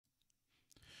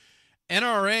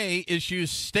NRA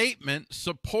issues statement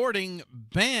supporting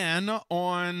ban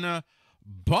on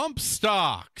bump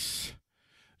stocks.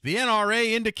 The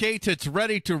NRA indicates it's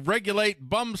ready to regulate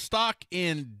bump stock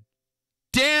in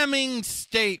damning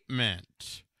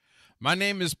statement. My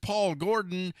name is Paul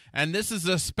Gordon, and this is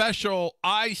a special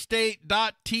iState.tv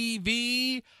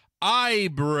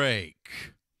iBreak.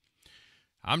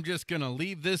 I'm just going to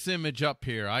leave this image up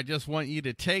here. I just want you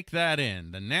to take that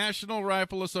in. The National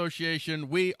Rifle Association,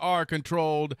 we are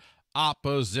controlled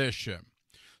opposition.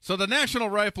 So the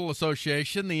National Rifle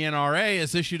Association, the NRA,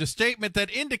 has issued a statement that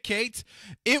indicates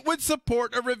it would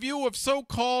support a review of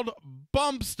so-called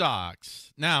bump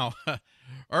stocks. Now,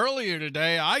 earlier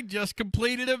today, I just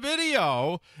completed a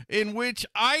video in which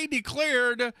I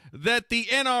declared that the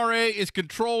NRA is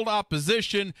controlled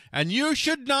opposition and you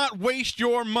should not waste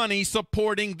your money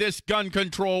supporting this gun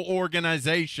control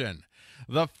organization.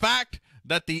 The fact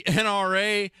that the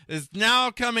NRA is now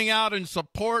coming out in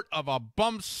support of a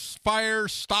bump fire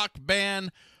stock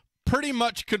ban pretty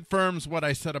much confirms what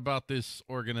I said about this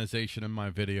organization in my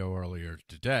video earlier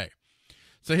today.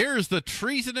 So here's the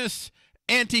treasonous,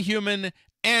 anti-human,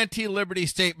 anti-liberty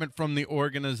statement from the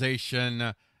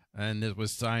organization, and it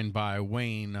was signed by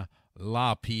Wayne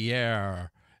LaPierre,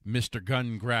 Mr.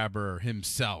 Gun Grabber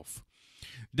himself.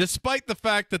 Despite the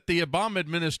fact that the Obama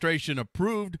administration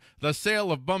approved the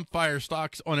sale of bump fire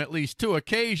stocks on at least 2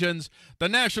 occasions, the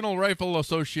National Rifle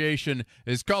Association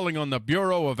is calling on the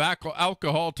Bureau of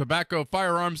Alcohol, Tobacco,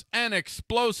 Firearms, and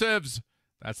Explosives,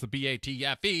 that's the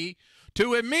BATFE,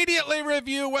 to immediately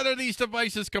review whether these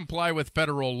devices comply with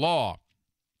federal law.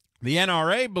 The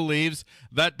NRA believes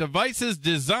that devices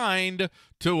designed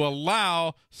to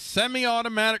allow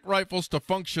semi-automatic rifles to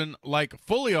function like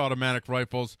fully automatic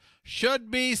rifles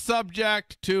should be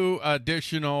subject to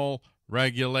additional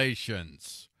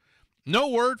regulations. No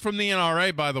word from the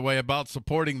NRA, by the way, about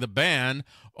supporting the ban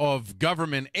of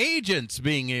government agents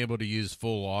being able to use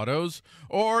full autos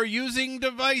or using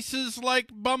devices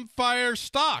like bump fire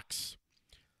stocks.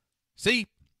 See,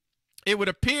 it would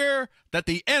appear that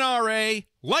the NRA,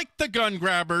 like the gun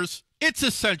grabbers, it's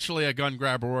essentially a gun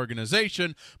grabber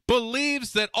organization,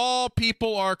 believes that all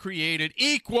people are created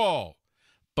equal.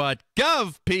 But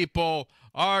gov people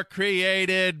are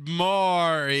created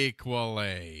more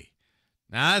equally.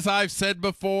 Now, as I've said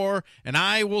before, and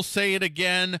I will say it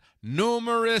again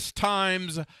numerous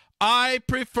times, I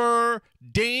prefer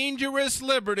dangerous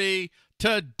liberty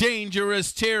to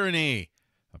dangerous tyranny.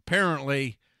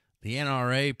 Apparently, the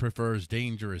NRA prefers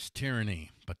dangerous tyranny,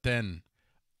 but then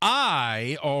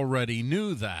I already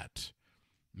knew that.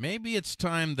 Maybe it's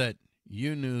time that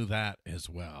you knew that as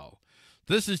well.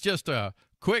 This is just a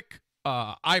quick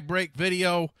iBreak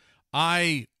video.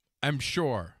 I am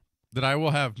sure that I will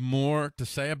have more to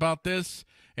say about this,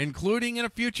 including in a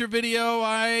future video.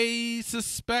 I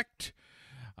suspect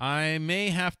I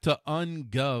may have to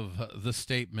ungov the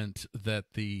statement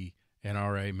that the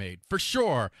NRA made. For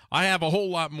sure, I have a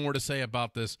whole lot more to say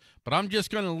about this, but I'm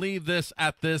just going to leave this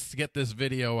at this to get this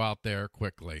video out there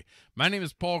quickly. My name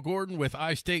is Paul Gordon with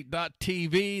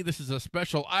iState.tv. This is a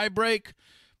special iBreak.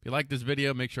 If you like this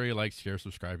video, make sure you like, share,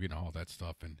 subscribe, you know, all that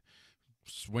stuff. And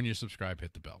when you subscribe,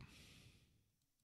 hit the bell.